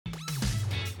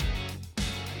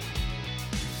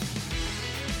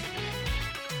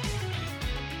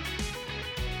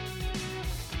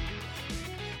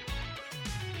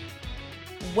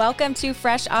Welcome to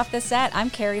Fresh Off the Set. I'm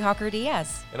Carrie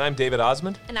Hawker-Diaz. And I'm David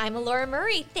Osmond. And I'm Laura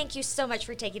Murray. Thank you so much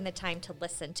for taking the time to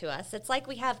listen to us. It's like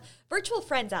we have virtual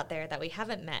friends out there that we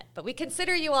haven't met, but we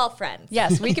consider you all friends.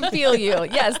 Yes, we can feel you.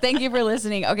 Yes, thank you for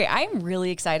listening. Okay, I'm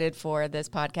really excited for this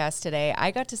podcast today.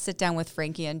 I got to sit down with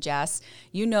Frankie and Jess.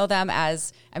 You know them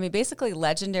as, basically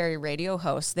legendary radio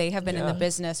hosts. They have been in the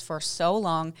business for so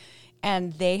long.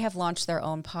 And they have launched their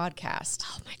own podcast.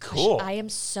 Oh my gosh, cool. I am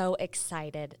so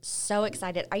excited. So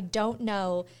excited. I don't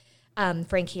know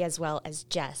Frankie as well as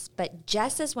Jess, but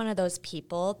Jess is one of those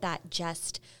people that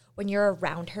just, when you're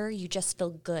around her, you just feel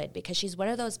good because she's one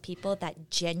of those people that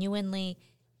genuinely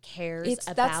cares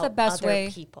about that's the best other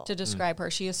way people. to describe her.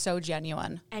 She is so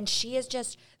genuine. And she is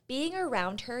just, being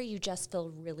around her, you just feel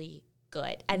really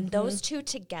good. And those two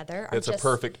together are It's just a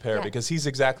perfect pair because he's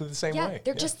exactly the same way.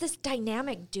 They're just this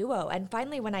dynamic duo. And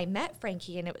finally, when I met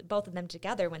Frankie and both of them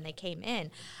together when they came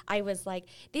in, I was like,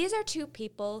 these are two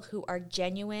people who are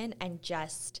genuine and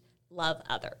just love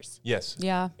others. Yes.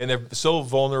 Yeah. And they're so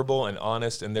vulnerable and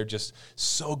honest, and they're just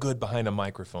so good behind a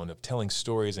microphone of telling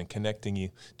stories and connecting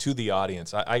you to the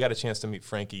audience. I got a chance to meet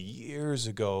Frankie years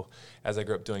ago as I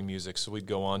grew up doing music, so we'd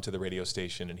go on to the radio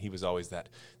station, and he was always that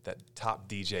top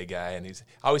DJ guy, and he's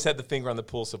always had the finger on the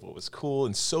pulse of what was cool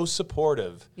and so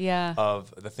supportive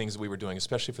of the things that we were doing,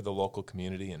 especially for the local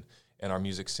community and our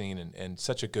music scene, and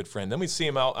such a good friend. Then we'd see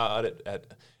him out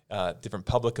at different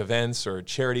public events or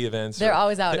charity events. They're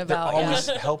always out and about. They're always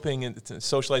helping and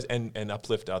socialize and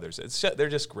uplift others. They're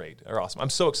just great. They're awesome. I'm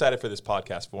so excited for this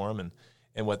podcast for them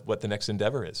and what the next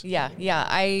endeavor is. Yeah.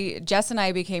 Jess and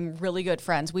I became really good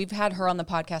friends. We've had her on the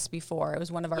podcast before. It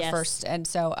was one of our first. And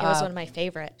so it was one of my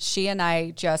favorites. She and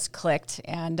I just clicked,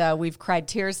 and we've cried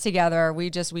tears together.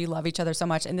 We love each other so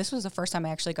much. And this was the first time I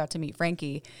actually got to meet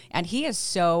Frankie, and he is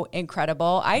so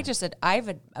incredible. I've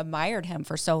admired him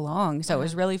for so long. So it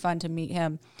was really fun to meet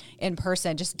him in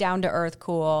person, just down to earth,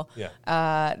 cool.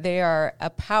 Yeah. They are a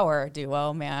power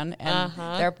duo, man. And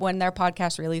when their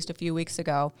podcast released a few weeks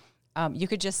ago, you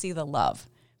could just see the love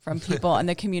from people in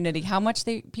the community, how much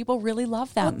people really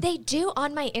love them. Well, they do.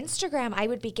 On my Instagram, I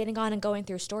would be getting on and going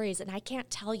through stories, and I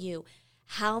can't tell you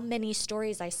how many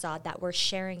stories I saw that were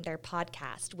sharing their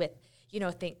podcast with,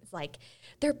 things like,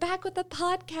 they're back with the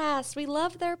podcast. We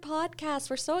love their podcast.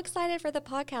 We're so excited for the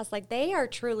podcast. Like, they are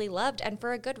truly loved, and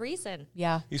for a good reason.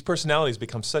 Yeah. These personalities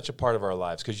become such a part of our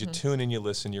lives because you tune in, you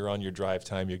listen, you're on your drive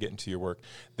time, you're getting to your work.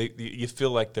 You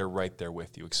feel like they're right there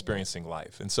with you, experiencing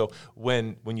life. And so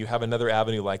when you have another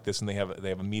avenue like this and they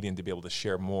have a medium to be able to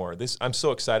share more, I'm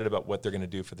so excited about what they're going to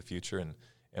do for the future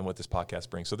and what this podcast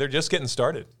brings. So they're just getting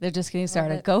started.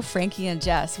 Go Frankie and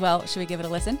Jess. Well, should we give it a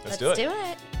listen? Let's do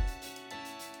it.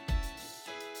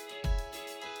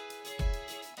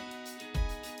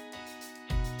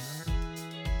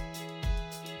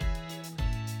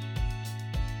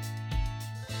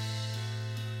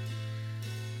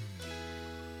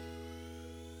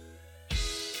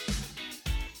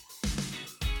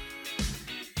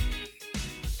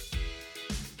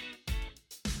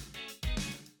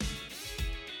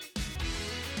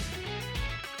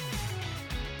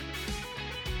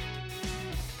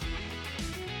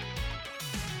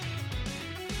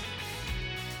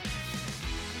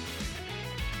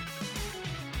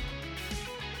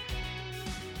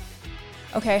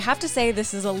 Okay, I have to say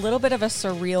this is a little bit of a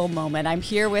surreal moment. I'm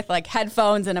here with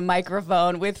headphones and a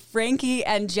microphone with Frankie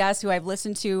and Jess, who I've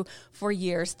listened to for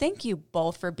years. Thank you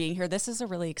both for being here. This is a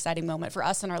really exciting moment for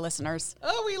us and our listeners.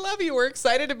 Oh, we love you. We're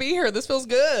excited to be here. This feels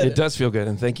good. It does feel good,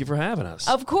 and thank you for having us.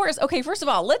 Of course. Okay, first of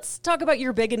all, let's talk about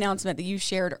your big announcement that you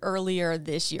shared earlier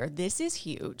this year. This is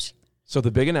huge. So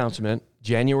the big announcement,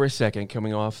 January 2nd,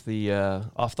 coming off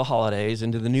the holidays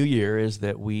into the new year, is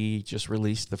that we just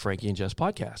released the Frankie and Jess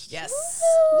podcast. Yes.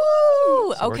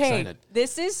 Woo! So we're Okay, excited.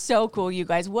 this is so cool, you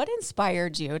guys. What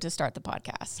inspired you to start the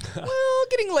podcast? Well,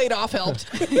 getting laid off helped.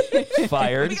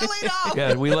 Fired. We got laid off.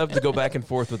 Yeah, we love to go back and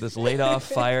forth with this laid off,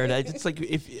 fired. It's like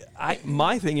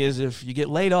my thing is if you get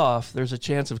laid off, there's a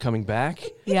chance of coming back.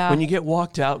 Yeah. When you get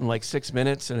walked out in 6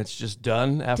 minutes and it's just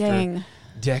done after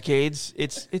decades,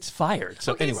 it's fired.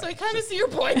 So Okay, anyway. so I kind of see your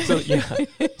point.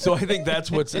 So I think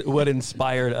that's what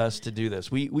inspired us to do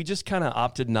this. We just kind of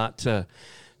opted not to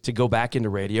go back into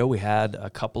radio. We had a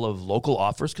couple of local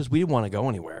offers because we didn't want to go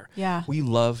anywhere. Yeah. We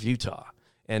love Utah.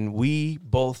 And we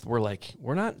both were like,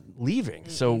 we're not leaving.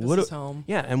 So this is home.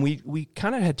 Yeah, and we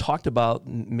kind of had talked about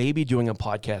maybe doing a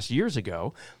podcast years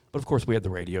ago, but of course we had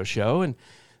the radio show, and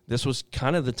this was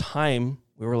kind of the time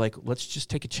we were like, let's just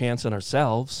take a chance on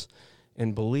ourselves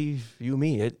And believe you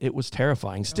me, it was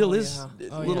terrifying. Still is yeah.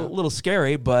 a little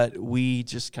scary, but we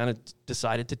just kind of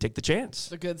decided to take the chance.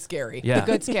 The good scary. Yeah. The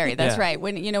good scary. That's Yeah. right.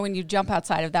 When you jump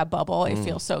outside of that bubble, it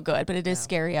feels so good, but it is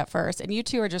scary at first. And you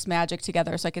two are just magic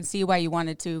together. So I can see why you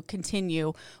wanted to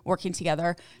continue working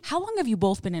together. How long have you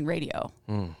both been in radio?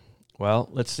 Well,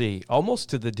 let's see. Almost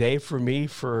to the day for me,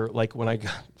 for like when I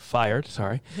got fired,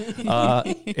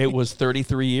 it was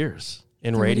 33 years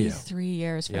in radio. 3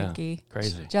 years, Yeah, Frankie.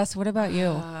 crazy. Jess, what about you?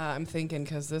 I'm thinking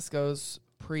because this goes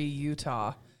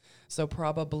pre-Utah. So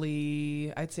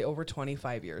probably, I'd say over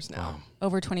 25 years now.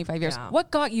 Over 25 years. Yeah.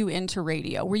 What got you into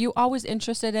radio? Were you always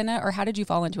interested in it, or how did you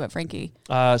fall into it, Frankie?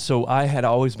 So I had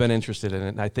always been interested in it,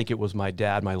 and I think it was my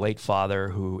dad, my late father,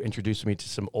 who introduced me to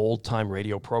some old-time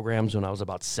radio programs when I was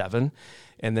about 7.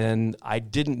 And then I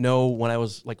didn't know when I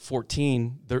was like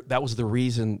 14, that was the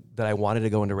reason that I wanted to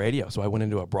go into radio. So I went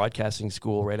into a broadcasting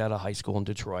school right out of high school in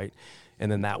Detroit.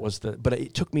 And then that was but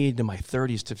it took me into my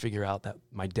 30s to figure out that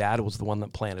my dad was the one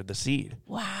that planted the seed.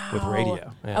 Wow. With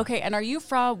radio. Yeah. Okay, and you're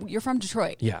from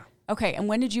Detroit? Yeah. Okay, and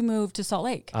when did you move to Salt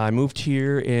Lake? I moved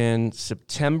here in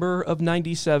September of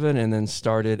 97 and then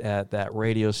started at that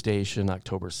radio station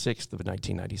October 6th of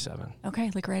 1997. Okay,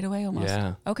 like right away almost.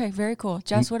 Yeah. Okay, very cool.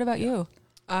 Jess, what about you?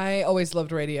 I always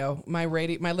loved radio. My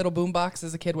little boom box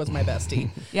as a kid was my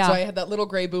bestie. Yeah. So I had that little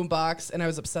gray boom box, and I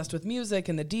was obsessed with music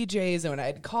and the DJs. And when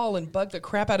I'd call and bug the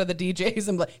crap out of the DJs,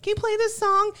 I'm like, "Can you play this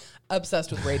song?"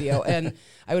 Obsessed with radio, and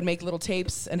I would make little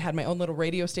tapes and had my own little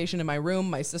radio station in my room.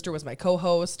 My sister was my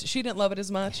co-host. She didn't love it as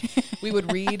much. We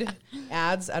would read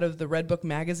ads out of the Red Book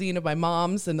magazine of my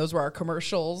mom's, and those were our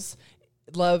commercials.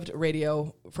 Loved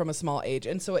radio from a small age.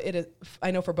 And so it is,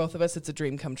 I know for both of us, it's a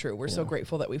dream come true. We're so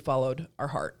grateful that we followed our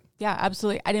heart. Yeah,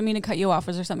 absolutely. I didn't mean to cut you off.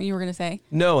 Was there something you were going to say?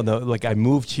 No, like I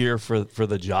moved here for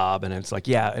the job, and it's like,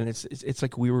 and it's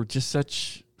like we were just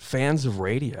such fans of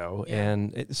radio.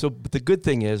 And but the good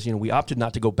thing is, we opted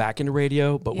not to go back into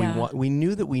radio, but we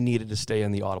knew that we needed to stay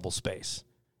in the audible space.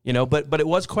 But it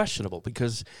was questionable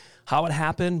because how it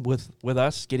happened with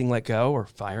us getting let go or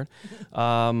fired,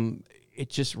 it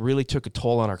just really took a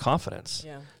toll on our confidence.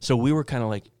 Yeah. So we were kind of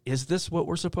like, is this what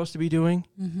we're supposed to be doing?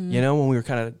 Mm-hmm. When we were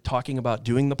kind of talking about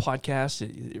doing the podcast,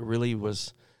 it really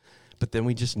was, but then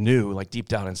we just knew like deep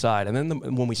down inside. And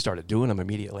then when we started doing them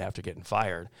immediately after getting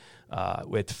fired,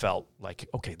 it felt like,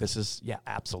 okay, this is,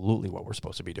 absolutely what we're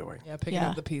supposed to be doing. Yeah, picking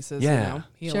up the pieces, Yeah.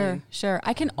 healing. Sure.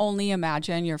 I can only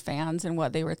imagine your fans and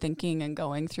what they were thinking and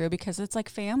going through because it's like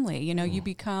family. You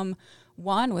become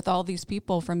one with all these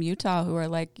people from Utah who are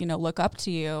like, look up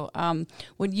to you.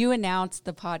 When you announced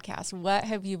the podcast, what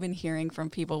have you been hearing from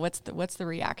people? What's the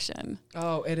reaction?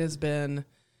 Oh, it has been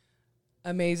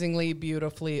amazingly,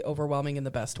 beautifully overwhelming in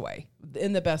the best way.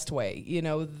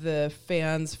 The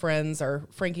fans, friends, our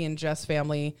Frankie and Jess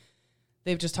family,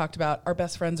 they've just talked about our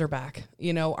best friends are back.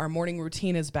 Our morning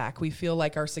routine is back. We feel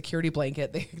like our security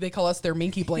blanket, they call us their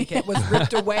minky blanket, was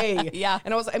ripped away. Yeah.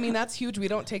 And that's huge. We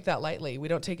don't take that lightly. We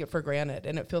don't take it for granted.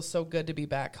 And it feels so good to be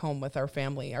back home with our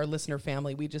family, our listener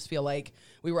family. We just feel like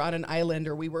we were on an island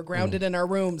or we were grounded in our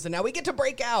rooms and now we get to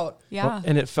break out. Yeah. Well,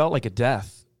 and it felt like a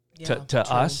death to true.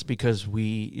 us because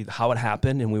how it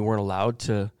happened and we weren't allowed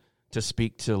to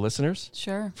speak to listeners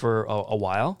Sure. for a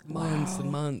while. Months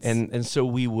and months. And so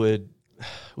we would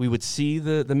see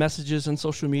the messages on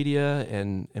social media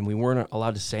and we weren't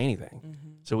allowed to say anything. Mm-hmm.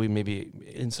 So we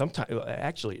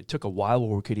actually it took a while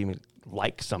where we could even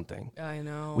like something. I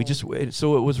know.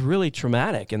 So it was really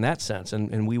traumatic in that sense.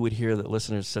 And we would hear that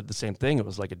listeners said the same thing. It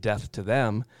was like a death to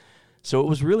them. So it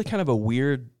was really kind of a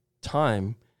weird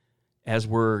time as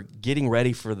we're getting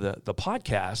ready for the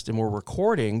podcast and we're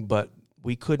recording, but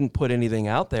we couldn't put anything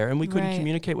out there and we couldn't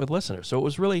communicate with listeners. So it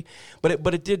was really,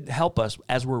 but it did help us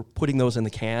as we're putting those in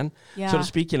the can, so to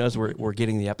speak, as we're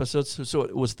getting the episodes. So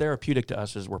it was therapeutic to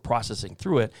us as we're processing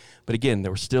through it. But again,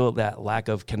 there was still that lack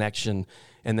of connection.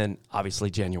 And then obviously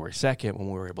January 2nd when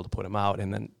we were able to put them out,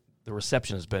 and then the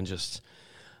reception has been just,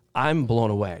 I'm blown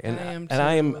away. And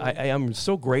I am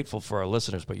so grateful for our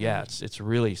listeners, but it's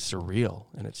really surreal,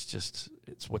 and it's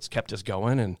what's kept us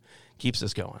going and keeps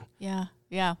us going. Yeah.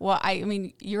 Yeah. Well, I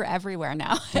mean, you're everywhere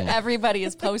now. Everybody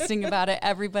is posting about it.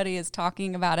 Everybody is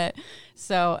talking about it.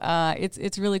 So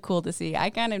it's really cool to see. I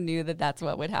kind of knew that that's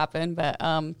what would happen, but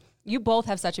you both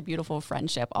have such a beautiful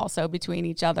friendship also between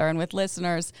each other and with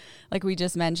listeners, like we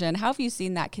just mentioned. How have you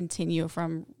seen that continue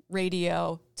from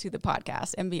radio to the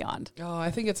podcast and beyond? Oh,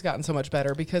 I think it's gotten so much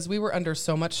better because we were under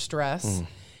so much stress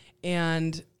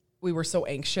and we were so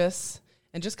anxious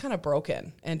and just kind of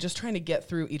broken and just trying to get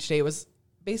through each day. It was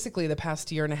basically the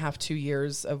past year and a half, 2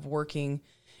 years of working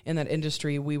in that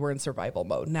industry, we were in survival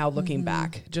mode. Now looking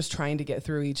back, just trying to get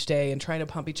through each day and trying to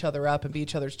pump each other up and be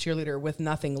each other's cheerleader with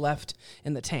nothing left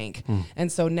in the tank.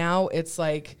 And so now it's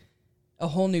like a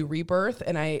whole new rebirth.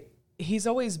 And he's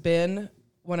always been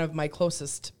one of my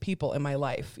closest people in my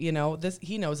life. You know,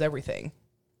 he knows everything,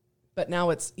 but now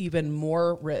it's even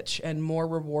more rich and more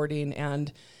rewarding.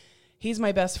 And he's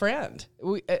my best friend.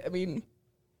 I mean,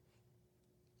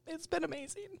 it's been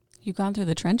amazing. You've gone through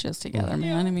the trenches together,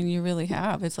 man. I mean, you really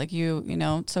have. It's like you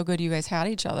know, it's so good you guys had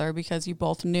each other because you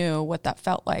both knew what that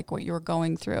felt like, what you were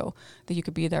going through, that you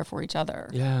could be there for each other.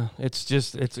 Yeah, it's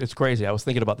just, it's crazy. I was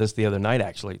thinking about this the other night,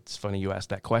 actually. It's funny you asked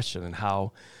that question and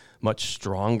how much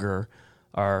stronger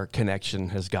our connection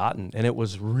has gotten. And it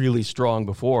was really strong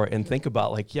before. And think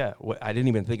about I didn't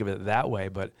even think of it that way,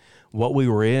 but what we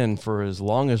were in for as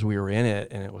long as we were in it,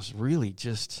 and it was really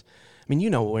just... I mean, you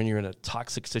know, when you're in a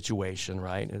toxic situation,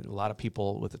 right? And a lot of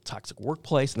people with a toxic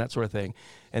workplace and that sort of thing.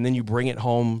 And then you bring it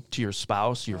home to your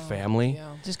spouse, your family.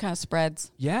 Yeah. Just kind of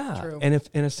spreads. Yeah. True. And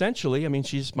essentially, I mean,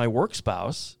 she's my work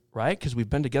spouse, right? Because we've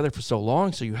been together for so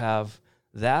long. So you have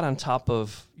that on top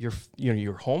of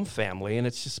your home family. And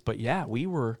it's just, but yeah,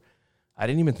 I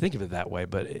didn't even think of it that way,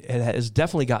 but it has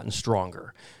definitely gotten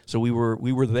stronger. So we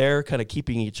were there kind of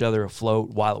keeping each other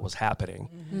afloat while it was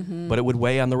happening, but it would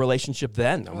weigh on the relationship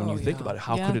then. When you think about it,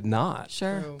 how could it not?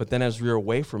 Sure. True. But then as we were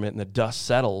away from it and the dust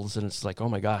settles and it's like, oh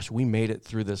my gosh, we made it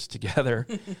through this together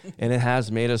and it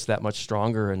has made us that much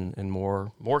stronger and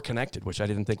more connected, which I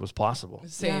didn't think was possible.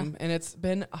 Same. And it's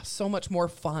been so much more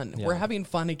fun. Yeah. We're having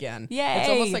fun again. Yay. It's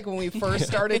almost like when we first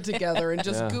started together and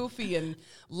just Yeah. goofy and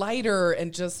lighter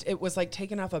and just, it was like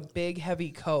taking off a big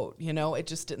heavy coat, you know, it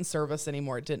just didn't serve us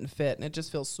anymore. It didn't fit. And it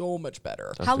just feels so much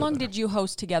better. How long did you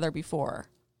host together before?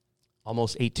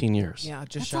 Almost 18 years. Yeah,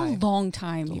 just That's shy. a long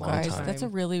time, you long guys. time. That's a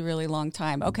really, really long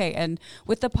time. Okay, and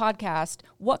with the podcast,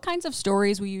 what kinds of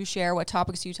stories will you share? What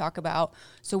topics do you talk about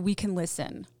so we can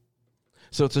listen?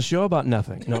 So it's a show about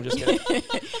nothing. No, I'm just kidding.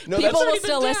 No, People will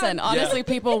still listen. Honestly,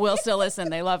 people will still listen.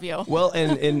 They love you. Well,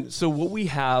 and so what we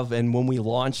have, and when we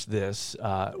launched this,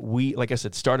 we, like I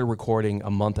said, started recording a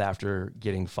month after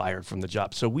getting fired from the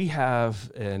job. So we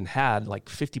have and had like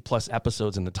 50 plus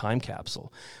episodes in the time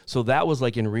capsule. So that was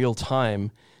like in real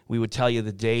time. We would tell you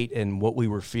the date and what we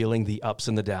were feeling, the ups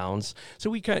and the downs. So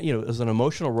we kind of, it was an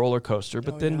emotional roller coaster,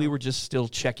 but then we were just still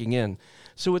checking in.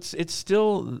 So it's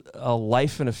still a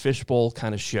life in a fishbowl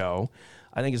kind of show.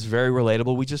 I think it's very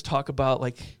relatable. We just talk about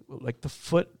like the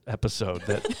foot episode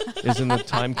that is in the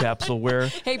time capsule where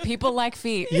Hey, people like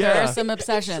feet. Yeah. There are some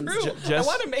obsessions. True. Jess- I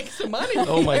want to make some money.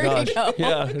 oh my There you gosh, go.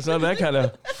 yeah, it's not that kind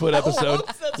of foot episode.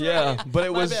 Whoops, that's Yeah, right. but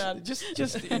it My was bad.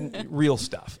 just in real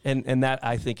stuff, and that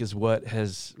I think is what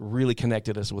has really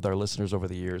connected us with our listeners over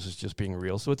the years, is just being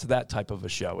real. So it's that type of a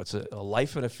show. It's a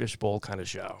life in a fishbowl kind of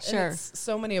show. And Sure. it's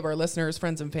so many of our listeners,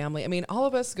 friends, and family. I mean, all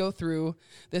of us go through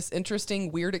this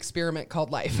interesting, weird experiment called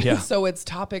life. Yeah. So it's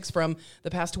topics from the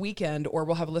past weekend, or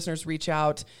we'll have listeners reach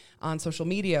out on social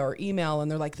media or email, and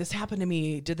they're like, "This happened to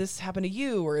me. Did this happen to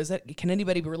you? Or can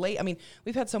anybody relate?" I mean,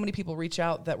 we've had so many people reach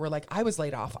out that were like, "I was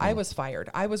laid off. I was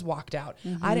fired. I was walked out.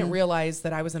 I didn't realize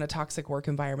that I was in a toxic work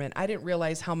environment. I didn't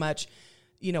realize how much,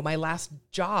 my last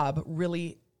job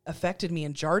really affected me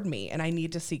and jarred me, and I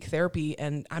need to seek therapy,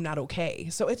 and I'm not okay."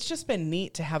 So it's just been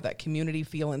neat to have that community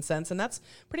feel and sense, and that's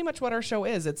pretty much what our show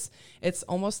is. It's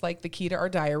almost like the key to our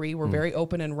diary. We're very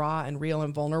open and raw and real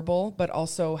and vulnerable, but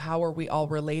also how are we all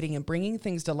relating and bringing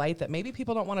things to light that maybe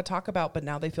people don't want to talk about, but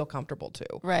now they feel comfortable to.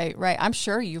 Right. I'm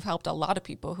sure you've helped a lot of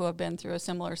people who have been through a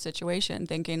similar situation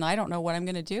thinking, I don't know what I'm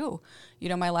going to do.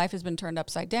 My life has been turned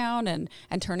upside down and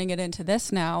turning it into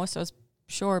this now. So it's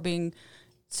sure being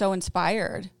so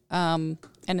inspired and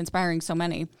inspiring so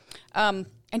many.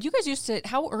 And you guys used to,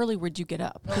 how early would you get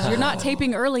up? Because you're not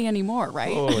taping early anymore,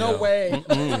 right? Oh, No way.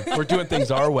 We're doing things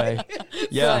our way.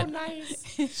 Yeah. So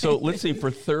nice. So let's see,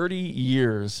 for 30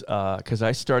 years, because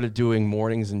I started doing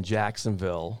mornings in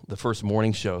Jacksonville, the first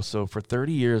morning show. So for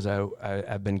 30 years,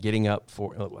 I've been getting up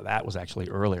that was actually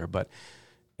earlier, but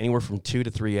anywhere from 2 to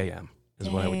 3 a.m. is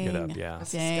when I would get up. Dang. Yeah.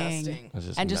 That's Dang. disgusting.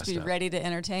 It's And just messed be up. ready to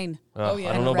entertain. Oh, yeah.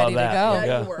 I don't know Ready about to that. go.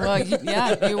 Yeah, you were.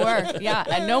 Well, you were. Yeah.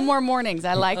 And no more mornings.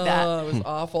 I like that. Oh, it was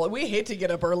awful. We hate to get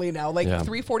up early now. Like Yeah.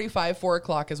 3:45, 4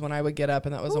 o'clock is when I would get up,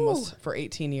 and that was almost for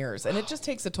 18 years. And it just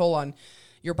takes a toll on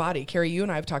your body. Carrie, you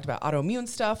and I have talked about autoimmune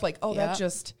stuff. Like, Yeah. that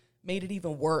just made it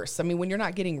even worse. I mean, when you're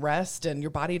not getting rest and your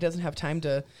body doesn't have time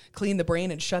to clean the brain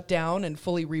and shut down and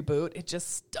fully reboot, it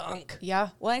just stunk. Yeah.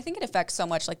 Well, I think it affects so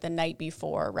much like the night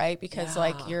before, right? Because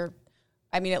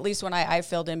at least when I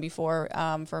filled in before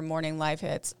for Morning Live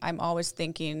Hits, I'm always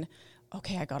thinking,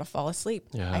 okay, I got to fall asleep.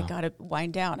 Yeah. I got to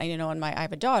wind down. I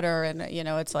have a daughter, and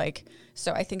it's like,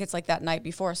 so I think it's like that night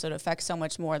before. So it affects so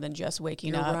much more than just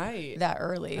waking You're up right. that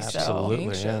early.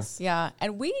 Absolutely. So yeah.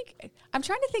 And I'm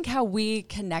trying to think how we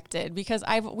connected, because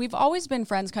we've always been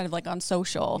friends kind of like on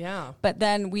social. Yeah. But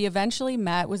then we eventually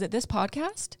met. Was it this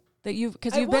podcast? Because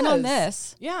you've It been on was.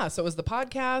 this. Yeah, so it was the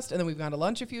podcast, and then we've gone to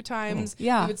lunch a few times.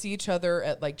 Yeah. We would see each other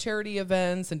at like charity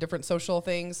events and different social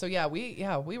things. So yeah, we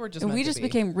were just And meant we to just be.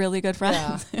 became really good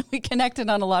friends. We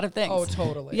connected on a lot of things. Oh,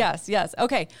 totally. Yes.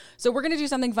 Okay, so we're going to do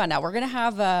something fun now. We're going to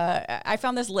have, I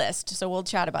found this list, so we'll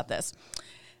chat about this.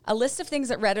 A list of things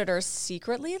that Redditors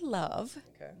secretly love,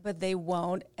 but they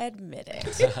won't admit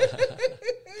it.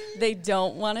 They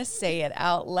don't want to say it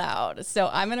out loud. So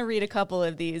I'm going to read a couple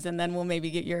of these, and then we'll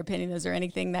maybe get your opinion. Is there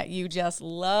anything that you just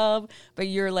love, but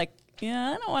you're like,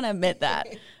 yeah, I don't want to admit that?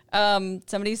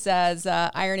 Somebody says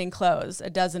ironing clothes,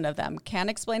 a dozen of them. Can't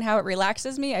explain how it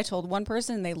relaxes me. I told one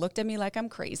person, and they looked at me like I'm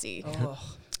crazy.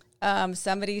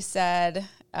 Somebody said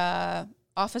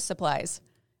office supplies.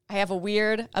 I have a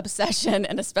weird obsession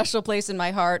and a special place in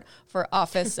my heart for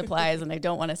office supplies, and I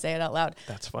don't want to say it out loud.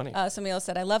 That's funny. Somebody else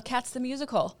said, I love Cats the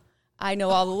Musical. I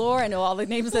know all the lore. I know all the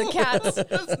names of the cats.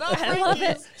 I love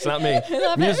it. It's not me.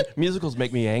 Musicals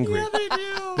make me angry. Yeah, they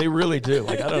do. They really do.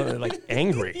 Like, I don't know, like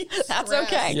angry. That's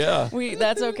okay. Yeah.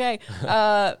 That's okay.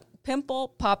 Pimple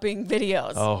popping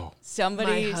videos. Oh.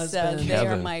 Somebody My said husband. they are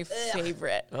Kevin. my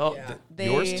favorite. Oh, They-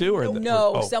 yours too? Or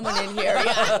no, someone in here.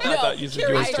 Yeah. I thought you said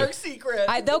yours too. Dark secret.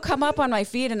 They'll come up on my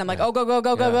feed, and I'm like, oh, go.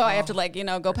 I have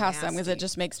to go past them because it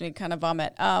just makes me kind of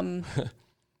vomit.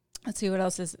 Let's see, what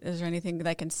else is there anything that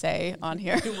I can say on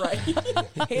here? Right.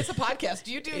 Hey, it's a podcast.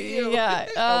 You do you. Yeah.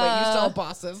 Oh, wait, you still have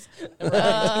bosses.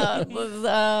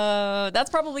 That's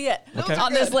probably it Okay.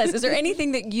 on this list. Is there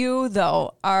anything that you,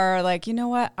 though, are like, you know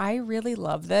what? I really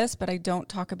love this, but I don't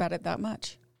talk about it that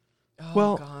much. Oh,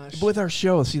 Well, gosh. with our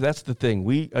show, see, that's the thing.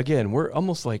 We're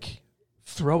almost like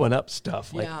throwing up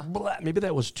stuff. Like, Yeah. blah, maybe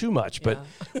that was too much, but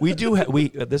we do.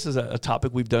 This is a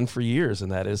topic we've done for years,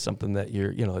 and that is something that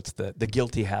it's the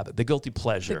guilty habit, the guilty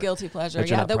pleasure. The guilty pleasure, that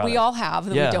you're yeah, not that proud we of. all have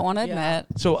that Yeah. we don't want to Yeah. admit.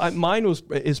 So mine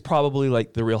is probably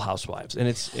like the Real Housewives, and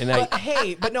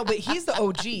Hey, but he's the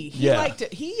OG. He Yeah. liked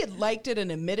it. He had liked it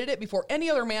and admitted it before any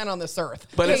other man on this earth.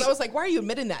 But Because it's- I was like, why are you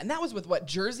admitting that? And that was with what,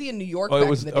 Jersey and New York Oh, back it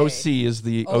was in the day. OC is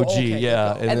the Oh, OG, okay,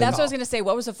 yeah. good call. And that's what I was going to say.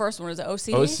 What was the first one? Was it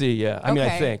OC? OC, yeah. I mean, I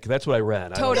Okay. think that's what I read. I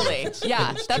don't know. Totally.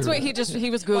 Yeah. That's what he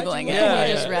was Googling it. Yeah,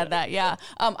 He just yeah. read that. Yeah.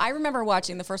 I remember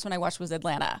watching, the first one I watched was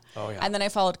Atlanta. Oh, yeah. And then I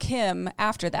followed Kim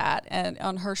after that and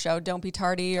on her show, Don't Be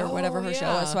Tardy or whatever her show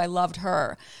yeah. is. So I loved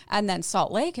her. And then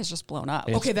Salt Lake has just blown up.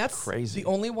 It's Okay, that's crazy. the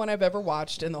only one I've ever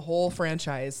watched in the whole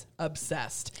franchise.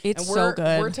 Obsessed. It's and so we're,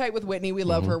 good. We're tight with Whitney. We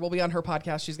love her. We'll be on her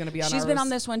podcast. She's going to be on She's ours. been on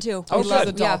this one too. Oh, we she's love,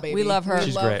 a doll yeah, baby. we love her. We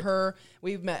She's love great. her.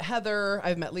 We've met Heather.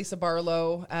 I've met Lisa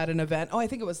Barlow at an event. Oh, I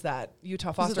think it was that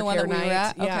Utah Foster the one Care that we Night. were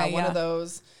at? Yeah, Okay, one yeah. of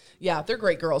those. Yeah, they're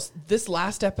great girls. This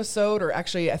last episode, or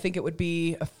actually, I think it would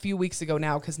be a few weeks ago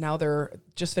now, because now they're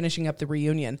just finishing up the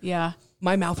reunion. Yeah.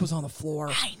 My mouth was on the floor.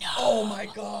 I know. Oh my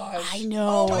gosh. I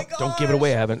know. Oh my gosh. Don't give it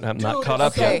away. I'm not Dude, caught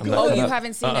up Okay. yet. I'm not Oh, caught you up.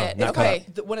 haven't seen it. not caught Okay.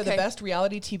 up. One of the Okay. best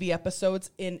reality TV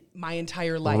episodes in my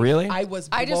entire life. Really? I was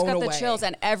blown I just got away. the chills,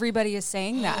 and everybody is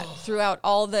saying that throughout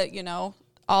all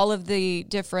all of the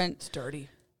different Dirty.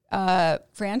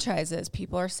 franchises.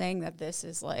 People are saying that this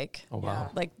is like, wow.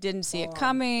 like didn't see it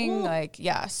coming. Like,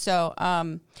 yeah. So,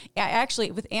 yeah,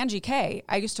 actually with Angie K,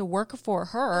 I used to work for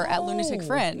her at Lunatic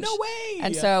Fringe. no way.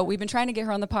 And so we've been trying to get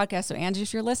her on the podcast. So Angie,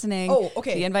 if you're listening, Oh,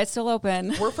 okay. the invite's still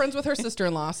open. We're friends with her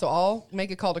sister-in-law, so I'll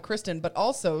make a call to Kristen. But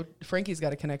also, Frankie's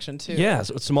got a connection too. Yeah,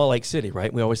 so it's Small Lake City,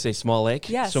 right? We always say Small Lake.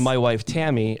 Yes. So my wife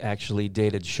Tammy actually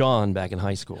dated Sean back in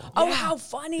high school. Oh, how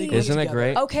funny. Isn't that together.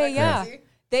 great? Okay, yeah. crazy?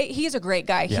 He's a great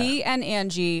guy. Yeah. He and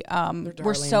Angie were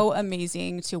darling. so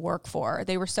amazing to work for.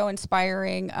 They were so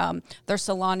inspiring. Their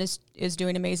salon is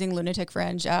doing amazing, Lunatic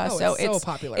Fringe. So it's so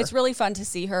popular. It's really fun to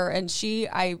see her, and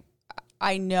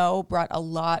I know brought a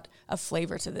lot of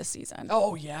flavor to this season.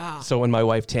 Oh yeah. So when my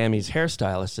wife Tammy's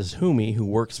hairstylist is Humi, who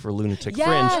works for Lunatic Yes,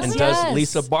 Fringe and yes. does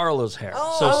Lisa Barlow's hair.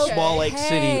 Oh, so okay. Small Lake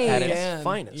City at its Man.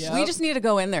 finest. Yeah. We just need to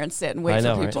go in there and sit and wait I for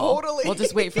know, right? people. Totally. We'll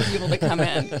just wait for people to come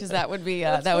in because that would be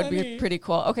be pretty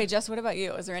cool. Okay, Jess, what about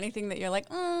you? Is there anything that you're like,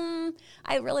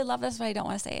 I really love this, but I don't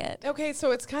want to say it? Okay,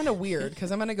 so it's kind of weird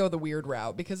because I'm gonna go the weird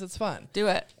route because it's fun. Do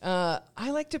it. I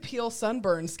like to peel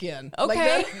sunburn skin.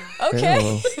 Okay. Like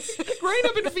Okay. growing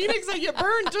up in Phoenix, I get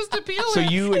burned just to peel So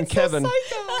it. you and It's so Kevin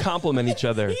psycho. complement each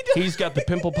other. He's got the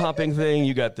pimple popping thing.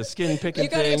 You got the skin picking You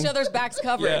got thing. each other's backs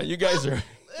covered. Yeah, you guys are.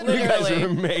 You guys are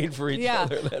made for each Yeah,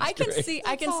 other. That's I can great. see.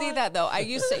 I can see that though. I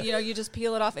used to, you just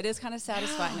peel it off. It is kind of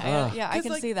satisfying. I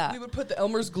can see that. We would put the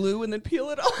Elmer's glue and then peel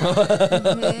it off.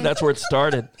 That's where it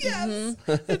started. Yes.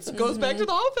 It goes back to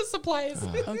the office supplies.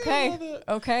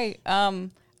 Okay.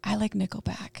 I like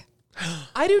Nickelback.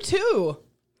 I do too.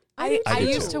 I do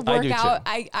used too. to I work do out.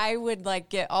 too. I would like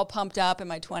get all pumped up in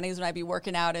my 20s when I'd be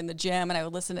working out in the gym, and I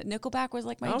would listen to Nickelback. Was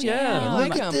like my jam. yeah. Like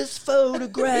Look at 'em. this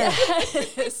photograph.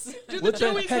 Yes. What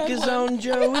the heck is on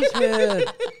Joey's head?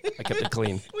 I kept it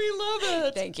clean. We love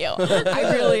it. Thank you.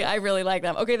 I really like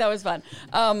them. Okay, that was fun.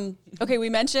 Okay, we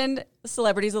mentioned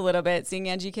celebrities a little bit, seeing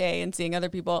Angie K and seeing other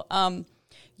people.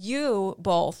 You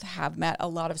both have met a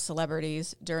lot of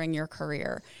celebrities during your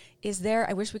career. Is there,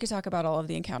 I wish we could talk about all of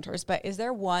the encounters, but is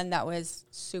there one that was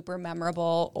super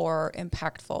memorable or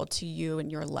impactful to you in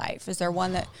your life? Is there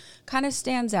one that kind of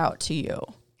stands out to you?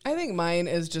 I think mine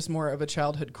is just more of a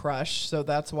childhood crush, so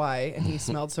that's why. And he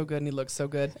smelled so good and he looked so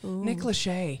good. Nick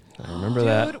Lachey. I remember Dude,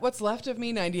 that. What's Left of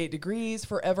Me, 98 Degrees,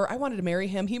 Forever. I wanted to marry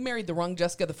him. He married the wrong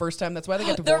Jessica the first time. That's why they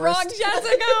got The divorced. wrong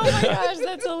Jessica. Oh my gosh,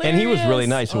 that's hilarious. And he was really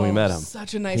nice when we met him.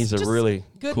 Such a nice, He's a just really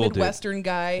good cool dude. Midwestern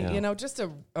guy. Yeah. You know, just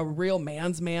a real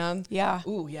man's man. Yeah.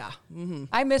 Ooh, yeah. Mm-hmm.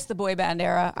 I miss the boy band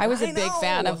era. I was a I big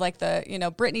fan know. of like the,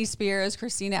 Britney Spears,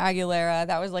 Christina Aguilera.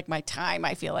 That was like my time,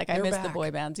 I feel like. I They're miss the back.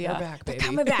 boy bands. They're Yeah. back, They're baby.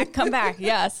 coming back. Come back.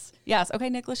 Yes. Yes. Okay,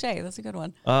 Nick Lachey. That's a good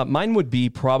one. Mine would be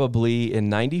probably in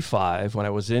 95 when I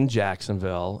was in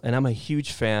Jacksonville, and I'm a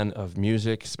huge fan of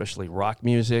music, especially rock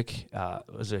music.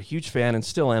 Was a huge fan and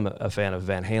still am a fan of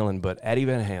Van Halen, but Eddie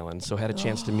Van Halen. So had a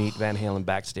chance to meet Van Halen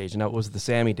backstage, and that was the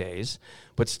Sammy days.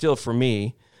 But still, for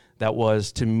me, that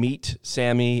was to meet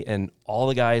Sammy and all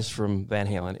the guys from Van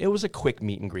Halen. It was a quick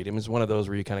meet and greet. It was one of those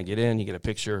where you kind of get in, you get a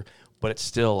picture, but it's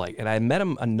still like, and I met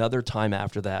him another time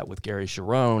after that with Gary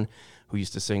Sharon, who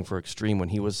used to sing for Extreme when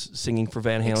he was singing for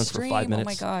Van Halen for 5 minutes.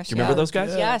 Oh my gosh. Do you remember yeah. those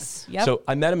guys? Yes. Yep. So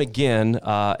I met him again,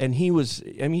 and he was,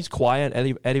 he's quiet.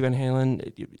 Eddie Van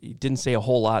Halen, he didn't say a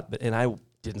whole lot, and I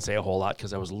didn't say a whole lot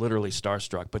because I was literally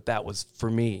starstruck. But that was, for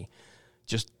me,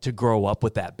 just to grow up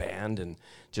with that band and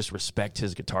just respect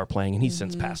his guitar playing. And he's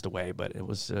since passed away, but it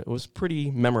was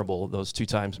pretty memorable those 2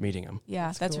 times meeting him.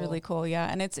 Yeah, that's cool. really cool. Yeah,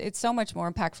 and it's so much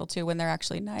more impactful too when they're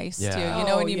actually nice Yeah. too. You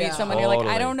know, when you meet someone, you're like, I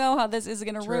Totally. don't know how this is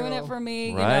going to ruin it True. for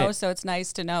me. Right. You know, so it's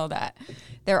nice to know that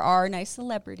there are nice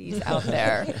celebrities out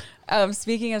there.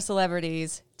 Speaking of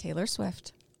celebrities, Taylor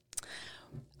Swift.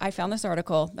 I found this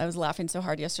article. I was laughing so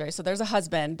hard yesterday. So there's a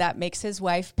husband that makes his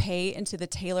wife pay into the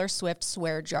Taylor Swift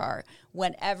swear jar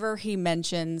whenever he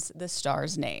mentions the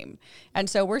star's name. And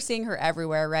so we're seeing her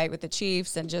everywhere, right? With the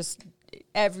Chiefs and just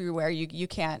everywhere. You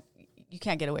can't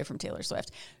get away from Taylor Swift.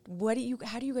 How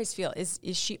do you guys feel? Is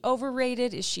she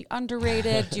overrated? Is she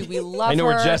underrated? Do we love her? I know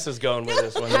where Jess is going with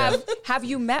this one. Yeah. Have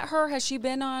you met her? Has she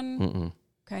been on? Mm-mm.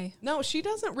 Okay. No, she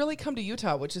doesn't really come to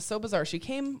Utah, which is so bizarre. She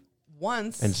came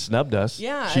once. And snubbed us.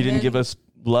 Yeah, She and didn't then- give us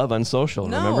love on social,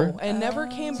 no, remember? and never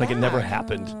came It's back. like it never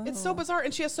happened. It's so bizarre.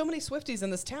 And she has so many Swifties in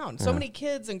this town. So many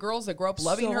kids and girls that grow up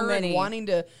loving So her many. and wanting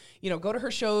to, go to her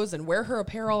shows and wear her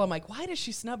apparel. I'm like, why does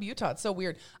she snub Utah? It's so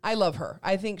weird. I love her.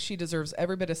 I think she deserves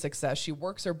every bit of success. She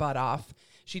works her butt off.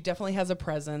 She definitely has a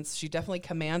presence. She definitely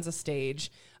commands a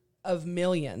stage of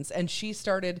millions. And she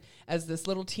started as this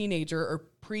little teenager or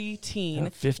preteen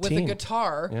with 15. a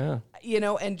guitar,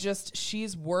 Yeah. and just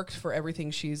she's worked for everything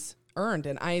she's earned.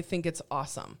 And I think it's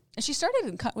awesome. And she started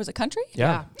in, was it country?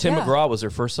 Yeah. Tim Yeah. McGraw was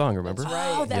her first song, remember? That's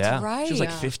right. Oh, that's yeah. right. She was like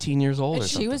Yeah. 15 years old And or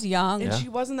She something. was young. And she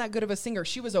wasn't that good of a singer.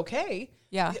 She was okay.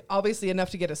 Yeah. Obviously enough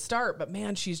to get a start, but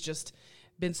man, she's just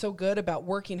been so good about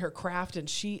working her craft, and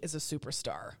she is a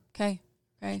superstar. Okay.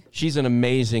 She's an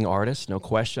amazing artist, no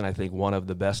question. I think one of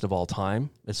the best of all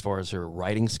time as far as her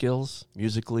writing skills,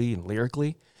 musically and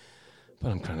lyrically.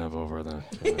 But I'm kind of over the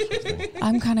thing.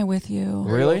 I'm kind of with you.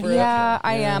 Really? Over it? Yeah,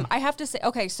 I am. I have to say,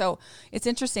 okay, so it's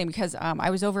interesting because I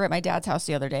was over at my dad's house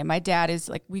the other day. My dad is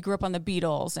like, we grew up on the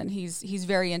Beatles, and he's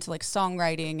very into like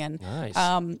songwriting. And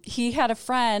Nice. he had a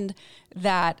friend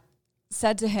that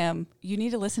said to him, you need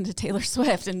to listen to Taylor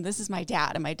Swift. And this is my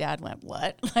dad. And my dad went,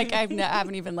 what? Like, I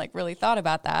haven't even like really thought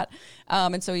about that.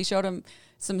 And so he showed him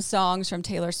some songs from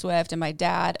Taylor Swift. And my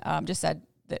dad just said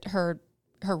that her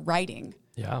writing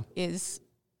Yeah.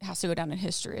 has to go down in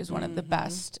history as one of the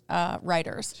best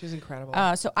writers. She's incredible.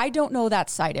 So I don't know that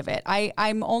side of it.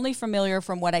 I'm only familiar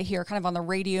from what I hear kind of on the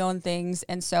radio and things.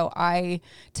 And so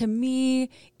to me,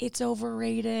 it's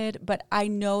overrated, but I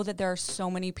know that there are so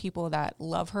many people that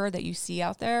love her that you see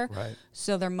out there. Right.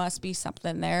 So there must be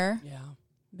something there. yeah.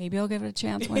 maybe I'll give it a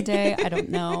chance one day. I don't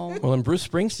know. Well, and Bruce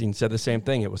Springsteen said the same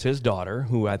thing. It was his daughter,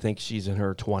 who I think she's in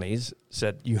her 20s,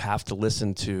 said you have to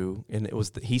listen to, and it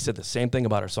was he said the same thing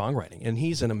about her songwriting, and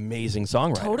he's an amazing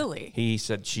songwriter. Totally. He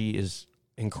said she is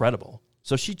incredible.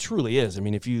 So she truly is. I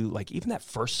mean, if you like even that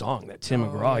first song, that Tim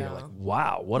McGraw, you're like,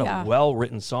 wow, what a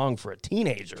well-written song for a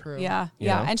teenager. True. Yeah, You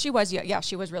yeah, know? and she was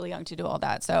she was really young to do all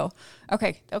that. So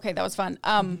okay, that was fun.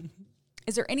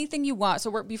 Is there anything you want?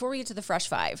 So before we get to the Fresh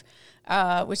Five,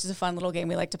 which is a fun little game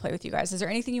we like to play with you guys, is there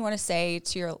anything you want to say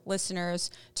to your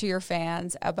listeners, to your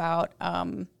fans about,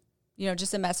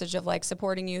 just a message of like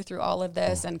supporting you through all of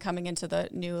this and coming into the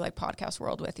new like podcast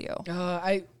world with you?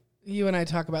 You and I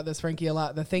talk about this, Frankie, a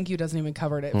lot. The thank you doesn't even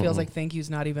cover it. It feels like thank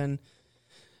you's not even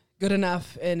good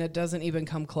enough, and it doesn't even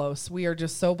come close. We are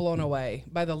just so blown away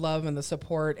by the love and the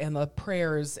support and the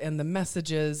prayers and the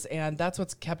messages, and that's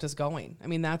what's kept us going. I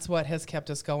mean, that's what has kept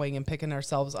us going and picking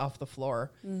ourselves off the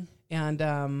floor. And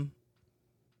I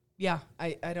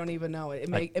don't even know. It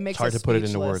makes it's hard us to put it into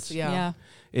speechless. words. Yeah.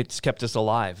 It's kept us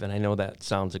alive, and I know that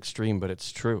sounds extreme, but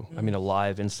it's true. I mean,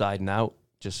 alive inside and out,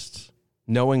 just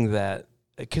knowing that,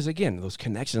 because again, those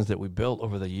connections that we built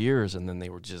over the years, and then they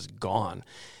were just gone.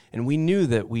 And we knew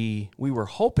that we were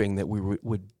hoping that we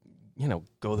would,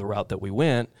 go the route that we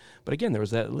went. But again, there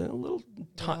was that little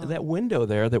that window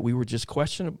there that we were just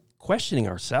questioning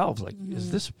ourselves. Like, is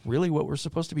this really what we're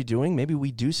supposed to be doing? Maybe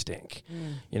we do stink,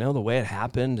 the way it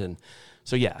happened. And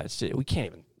so, we can't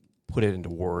even put it into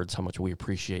words how much we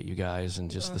appreciate you guys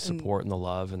and just the support and the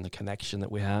love and the connection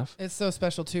that we have. It's so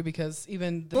special, too, because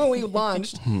even when we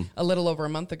launched a little over a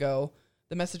month ago,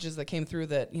 the messages that came through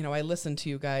that, I listened to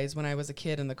you guys when I was a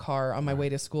kid in the car on my way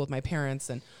to school with my parents.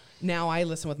 And now I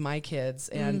listen with my kids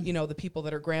and, the people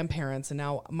that are grandparents. And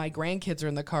now my grandkids are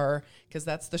in the car because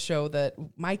that's the show that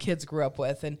my kids grew up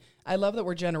with. And I love that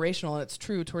we're generational. And it's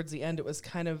true. Towards the end, it was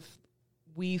kind of,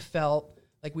 we felt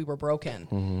like we were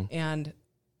broken. And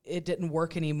it didn't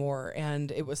work anymore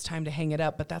and it was time to hang it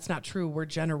up, but that's not true. We're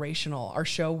generational. Our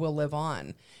show will live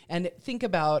on. And think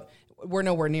about, we're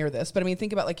nowhere near this, but I mean,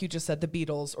 think about, like you just said, the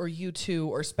Beatles or U2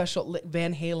 or special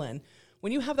Van Halen.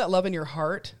 When you have that love in your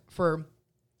heart for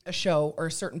a show or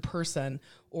a certain person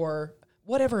or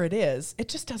whatever it is, it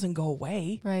just doesn't go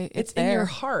away. Right. It's in your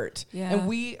heart. Yeah. And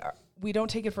we don't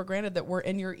take it for granted that we're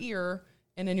in your ear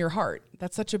and in your heart.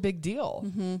 That's such a big deal.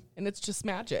 And it's just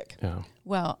magic. Yeah.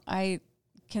 Well, I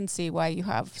can see why you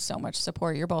have so much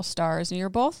support. You're both stars and you're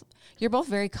both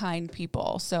very kind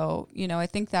people. So, I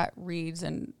think that reads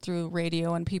and through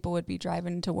radio, and people would be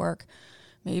driving to work,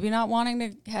 maybe not wanting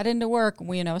to head into work,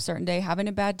 a certain day, having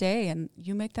a bad day, and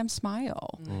you make them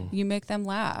smile. You make them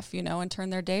laugh, and turn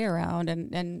their day around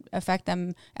and affect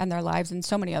them and their lives in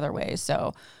so many other ways.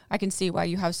 So I can see why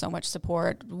you have so much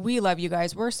support. We love you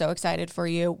guys. We're so excited for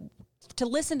you. To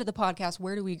listen to the podcast,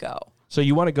 where do we go? So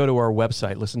you want to go to our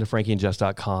website, listen to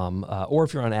frankieandjess.com, or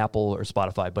if you're on Apple or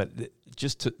Spotify, but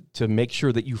just to make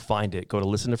sure that you find it, go to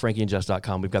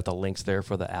listen-to-frankieandjess.com. We've got the links there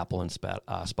for the Apple and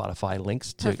Spotify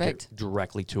links to get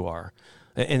directly to our.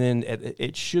 And then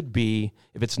it should be,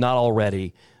 if it's not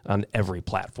already, on every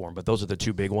platform. But those are the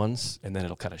two big ones, and then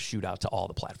it'll kind of shoot out to all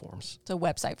the platforms. So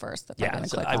website first.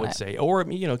 I would say. Or,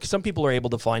 some people are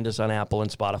able to find us on Apple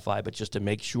and Spotify, but just to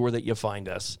make sure that you find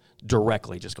us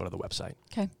directly, just go to the website.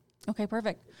 Okay,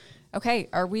 perfect. Okay,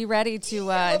 are we ready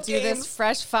to do this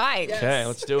Fresh Five? Yes. Okay,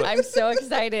 let's do it. I'm so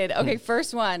excited. Okay,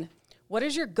 first one. What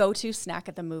is your go-to snack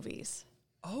at the movies?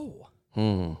 Oh.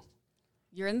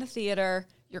 You're in the theater,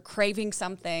 you're craving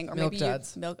something, or Milk maybe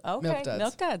duds. Milk Duds.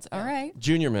 Milk duds. All right.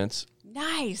 Junior Mints.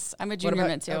 Nice. I'm a junior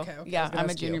mint too. Okay, Yeah, I'm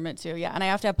a junior mint too. Yeah, and I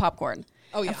have to have popcorn.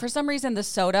 Oh, yeah. And for some reason, the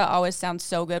soda always sounds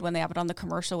so good when they have it on the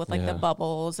commercial with like the Yeah.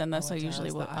 bubbles, and so it usually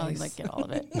does, the I'll ice. like get all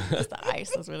of it. It's the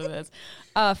ice. That's what it is.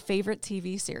 Favorite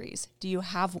TV series? Do you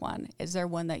have one? Is there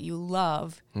one that you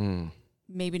love?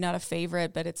 Maybe not a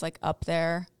favorite, but it's like up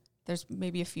there. There's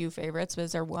maybe a few favorites, but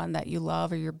is there one that you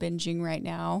love or you're binging right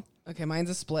now? Okay, mine's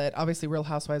a split. Obviously, Real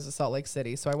Housewives of Salt Lake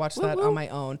City. So I watched that on my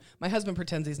own. My husband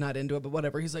pretends he's not into it, but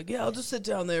whatever. He's like, yeah, I'll just sit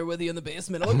down there with you in the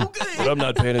basement. I'm like, okay. But I'm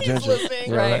not paying He's attention.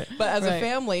 listening. Right. But as a Right.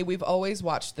 family, we've always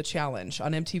watched The Challenge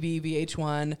on MTV,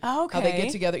 VH1. How they Okay.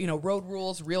 get together, Road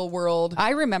Rules, Real World. I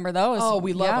remember those. Oh,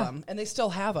 we love Yeah. them. And they still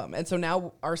have them. And so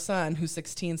now our son, who's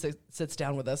 16, sits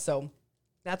down with us. So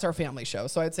that's our family show.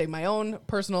 So I'd say my own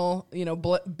personal,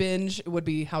 binge would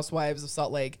be Housewives of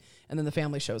Salt Lake. And then the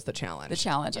family show's The Challenge. The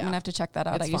Challenge. I'm Yeah. going to have to check that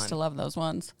out. It's I used fun. to love those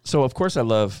ones. So, of course, I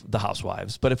love The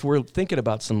Housewives. But if we're thinking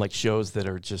about some like shows that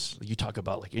are just, you talk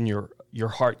about like in your your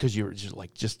heart because you're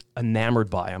just enamored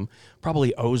by them.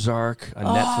 Probably Ozark on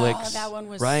Netflix. That one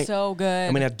was right? so good.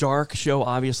 I mean, a dark show,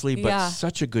 obviously, but Yeah.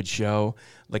 such a good show.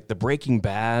 Like the Breaking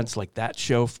Bad's, like that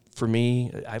show for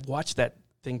me. I've watched that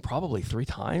thing probably 3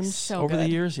 times So over the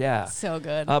good. years. Yeah. So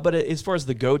good. But as far as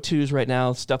the go-tos right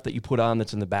now, stuff that you put on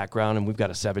that's in the background, and we've got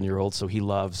a 7-year-old, so he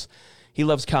loves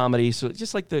comedy. So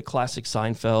just like the classic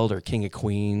Seinfeld or King of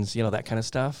Queens, that kind of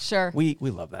stuff. Sure. We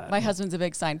love that. My husband's a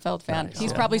big Seinfeld fan. Nice.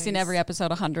 He's Yeah. probably seen every episode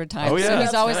 100 times. Oh, yeah. So he's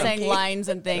That's always funny. saying lines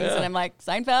and things, and I'm like,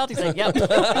 Seinfeld? He's like, yep.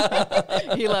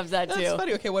 He loves that too. That's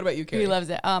funny. Okay, what about you, Carrie? He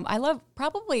loves it. I love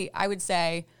I would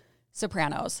say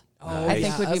Sopranos. Oh, I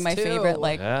think would be us my too. favorite,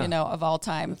 Yeah. of all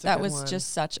time. That's a That good was one.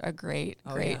 just such a great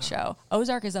yeah. show.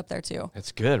 Ozark is up there too.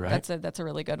 It's good, right? That's a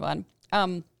really good one.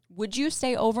 Would you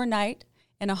stay overnight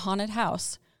in a haunted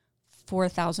house for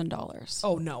 $1,000?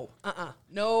 Oh, no.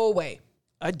 No way.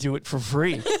 I'd do it for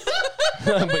free.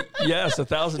 But yes,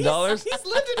 $1,000. He's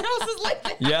lived in houses like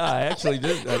that. Yeah, I actually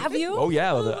did. Have you? Oh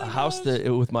yeah, the house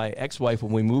with my ex-wife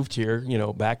when we moved here,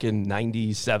 back in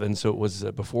 '97. So it was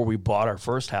before we bought our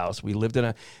first house. We lived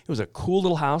it was a cool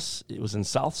little house. It was in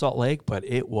South Salt Lake, but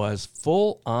it was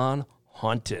full on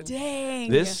haunted. Dang.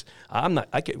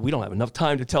 We don't have enough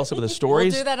time to tell some of the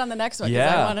stories. We'll do that on the next one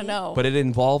because I want to know. But it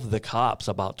involved the cops,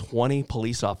 about 20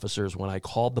 police officers. When I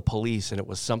called the police, and it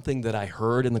was something that I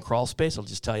heard in the crawl space, I'll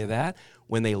just tell you that.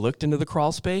 When they looked into the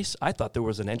crawl space, I thought there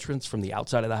was an entrance from the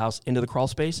outside of the house into the crawl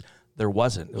space. There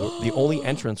wasn't. The only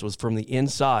entrance was from the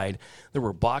inside. There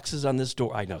were boxes on this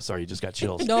door. I know, sorry, you just got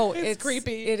chills. No, It's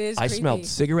creepy. It is I creepy. smelled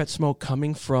cigarette smoke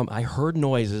coming from, I heard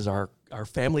noises. Our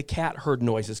family cat heard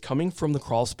noises coming from the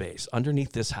crawl space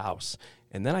underneath this house.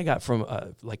 And then I got from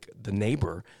the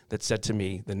neighbor that said to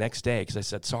me the next day, because I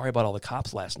said, sorry about all the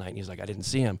cops last night. And he's like, I didn't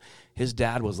see him. His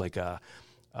dad was like a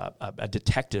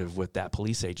detective with that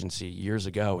police agency years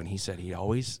ago. And he said he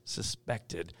always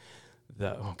suspected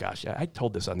I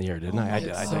told this on the air, didn't I? I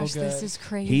did. I did. Gosh, good. this is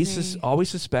crazy. He always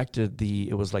suspected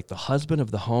it was like the husband of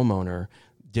the homeowner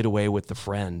did away with the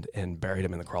friend and buried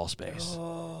him in the crawl space.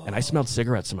 And I smelled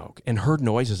cigarette smoke and heard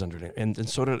noises underneath. And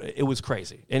so it was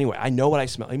crazy. Anyway, I know what I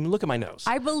smell. I mean, look at my nose.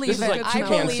 I believe this it. is like I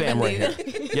Toucan believe Sam it. right here.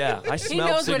 Yeah, I smelled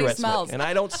knows what he cigarette smells. smoke. And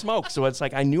I don't smoke. So it's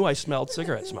like I knew I smelled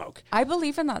cigarette smoke. I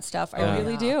believe in that stuff. I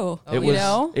really do.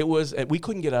 It was, we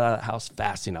couldn't get out of the house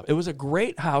fast enough. It was a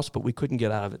great house, but we couldn't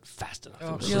get out of it fast enough.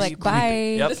 It was You're like,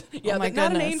 creepy. bye. Yep. Yeah, Oh my not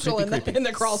an goodness. angel in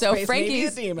the crawl So space. Maybe a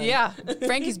Frankie's, demon. yeah,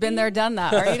 Frankie's been there, done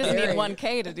that. Or he doesn't need Very.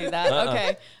 1K to do that.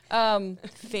 Okay.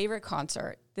 Favorite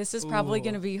concert. This is probably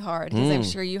going to be hard because I'm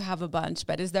sure you have a bunch.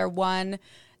 But is there one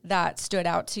that stood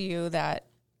out to you that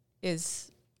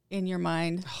is in your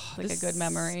mind, like a good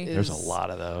memory? There's a lot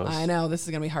of those. I know this is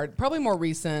gonna be hard. Probably more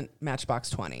recent, Matchbox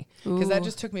 20, because that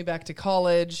just took me back to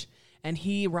college. And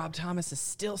Rob Thomas is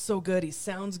still so good. He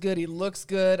sounds good. He looks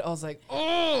good. I was like,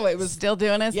 oh, it was Still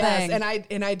doing his yes, thing.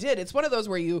 and I did. It's one of those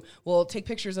where you will take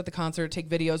pictures at the concert, take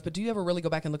videos, but do you ever really go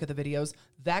back and look at the videos?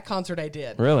 That concert I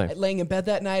did. Really? Laying in bed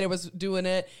that night, I was doing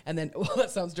it, and then that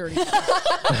sounds dirty.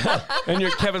 And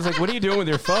Kevin's like, what are you doing with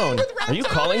your phone? Are you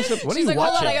calling something? What She's are you like,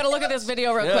 hold watching? on, I got to look at this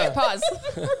video real quick. Pause.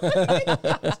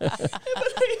 But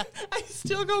I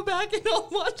still go back and I'll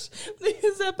watch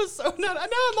his episode. Now I'm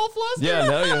all flustered. Yeah,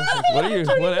 no, what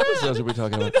episodes are we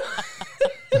talking about?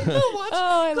 I'll watch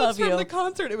I clips love from you. the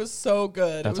concert. It was so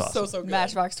good. That's it was awesome. so good.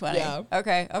 Matchbox 20. Yeah.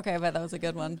 Okay, but that was a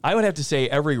good one. I would have to say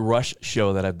every Rush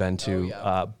show that I've been to.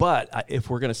 But if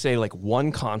we're going to say like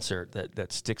one concert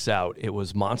that sticks out, it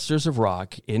was Monsters of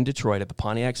Rock in Detroit at the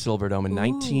Pontiac Silverdome in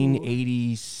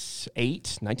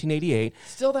 1988.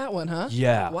 Still that one, huh?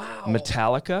 Yeah. Wow.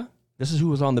 Metallica. This is who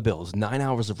was on the bills. 9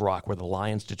 Hours of Rock, where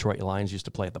the Detroit Lions used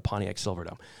to play at the Pontiac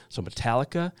Silverdome. So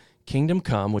Metallica, Kingdom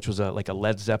Come, which was like a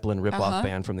Led Zeppelin ripoff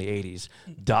band from the 80s.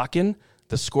 Dokken,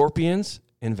 the Scorpions,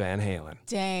 and Van Halen.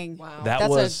 Dang. Wow.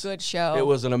 That's a good show. It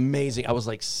was an amazing. I was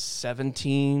like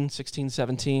 16,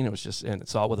 17. It was just, and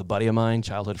it's all with a buddy of mine,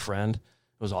 childhood friend. It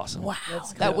was awesome. Wow.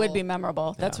 That would be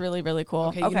memorable. That's really, really cool.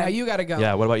 Okay, now you got to go.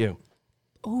 Yeah. What about you?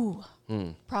 Ooh.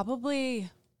 Probably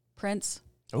Prince.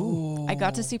 Ooh. I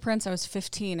got to see Prince. I was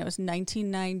 15. It was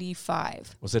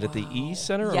 1995. Was it at the E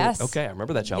Center? Yes. Okay, I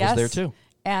remember that show. I Yes. was there too.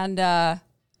 And Oh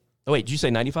wait, did you say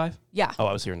 95? yeah. Oh,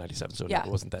 I was here in 97, so Yeah. it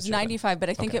wasn't that It's show then. 95, but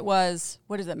I think it was,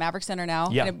 what is it, Maverick Center now?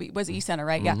 Yeah. And it was E Center,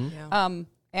 right? Yeah.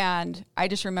 And I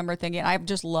just remember thinking, I've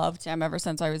just loved him ever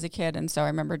since I was a kid. And so I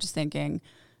remember just thinking,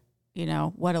 you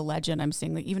know, what a legend I'm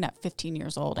seeing. Like, even at 15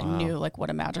 years old, I knew like what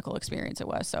a magical experience it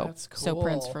was. So, That's so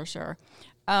Prince cool. for sure.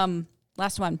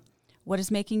 Last one. What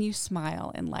is making you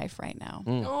smile in life right now?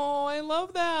 Oh, I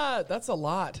love that. That's a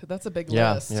lot. That's a big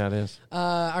Yeah, list. yeah, it is.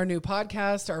 Our new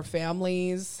podcast, our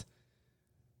families.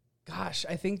 Gosh,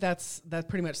 I think that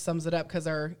pretty much sums it up, because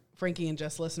our Frankie and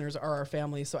Jess listeners are our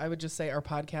family. So I would just say our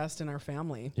podcast and our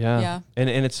family. Yeah. And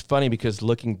it's funny because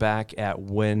looking back at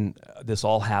when this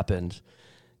all happened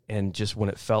and just when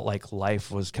it felt like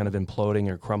life was kind of imploding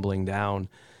or crumbling down,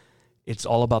 it's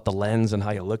all about the lens and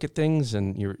how you look at things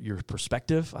and your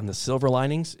perspective on the silver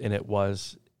linings. And it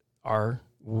was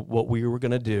what we were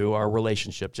going to do, our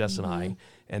relationship, Jess and I,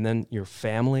 and then your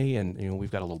family, and we've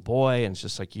got a little boy, and it's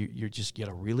just like you just got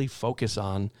to really focus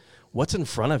on what's in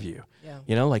front of you,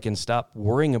 and stop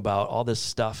worrying about all this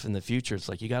stuff in the future. It's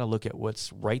like you got to look at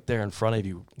what's right there in front of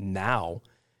you now,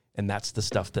 and that's the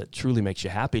stuff that truly makes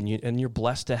you happy, and you're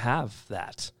blessed to have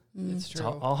that. It's true.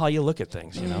 It's all how you look at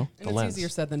things, And the it's lens. easier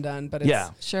said than done, but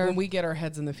it's Sure. when we get our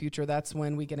heads in the future, that's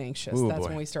when we get anxious. Ooh, That's boy.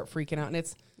 when we start freaking out. And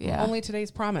it's only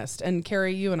today's promised. And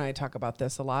Carrie, you and I talk about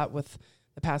this a lot with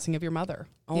the passing of your mother.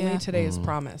 Only today is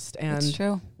promised. And It's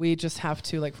true. we just have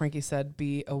to, like Frankie said,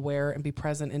 be aware and be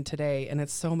present in today. And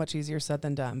it's so much easier said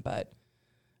than done. But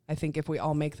I think if we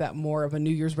all make that more of a New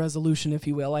Year's resolution, if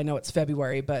you will, I know it's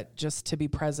February, but just to be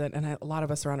present. And a lot of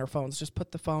us are on our phones. Just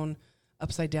put the phone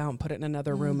upside down, put it in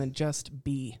another room, and just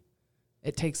be.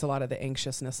 It takes a lot of the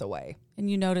anxiousness away.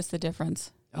 And you notice the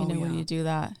difference, when you do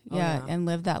that. And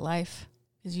live that life,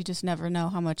 because you just never know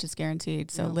how much is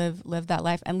guaranteed. So live that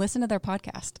life and listen to their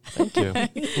podcast. Thank you.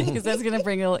 Because that's going to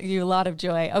bring you a lot of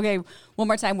joy. Okay, one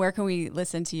more time, where can we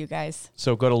listen to you guys?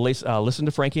 So go to listen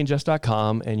to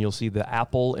frankieandjess.com, and you'll see the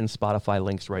Apple and Spotify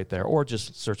links right there, or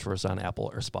just search for us on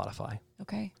Apple or Spotify.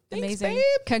 Okay, Thanks, amazing. babe.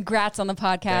 Congrats on the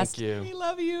podcast. Thank you. We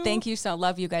love you.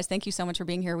 Love you guys. Thank you so much for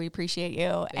being here. We appreciate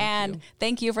you.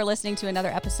 Thank you for listening to another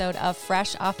episode of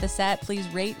Fresh Off the Set. Please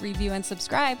rate, review, and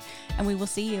subscribe, and we will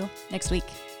see you next week.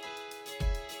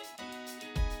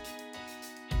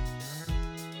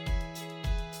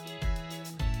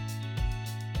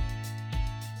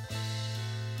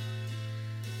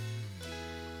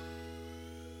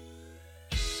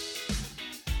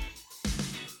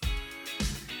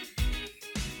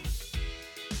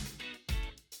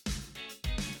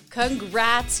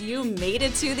 Congrats, you made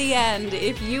it to the end.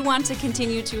 If you want to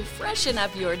continue to freshen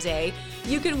up your day,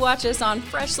 you can watch us on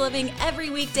Fresh Living every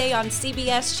weekday on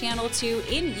CBS Channel 2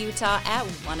 in Utah at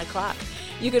 1 o'clock.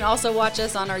 You can also watch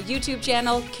us on our YouTube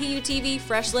channel, KUTV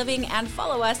Fresh Living, and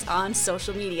follow us on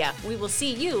social media. We will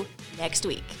see you next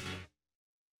week.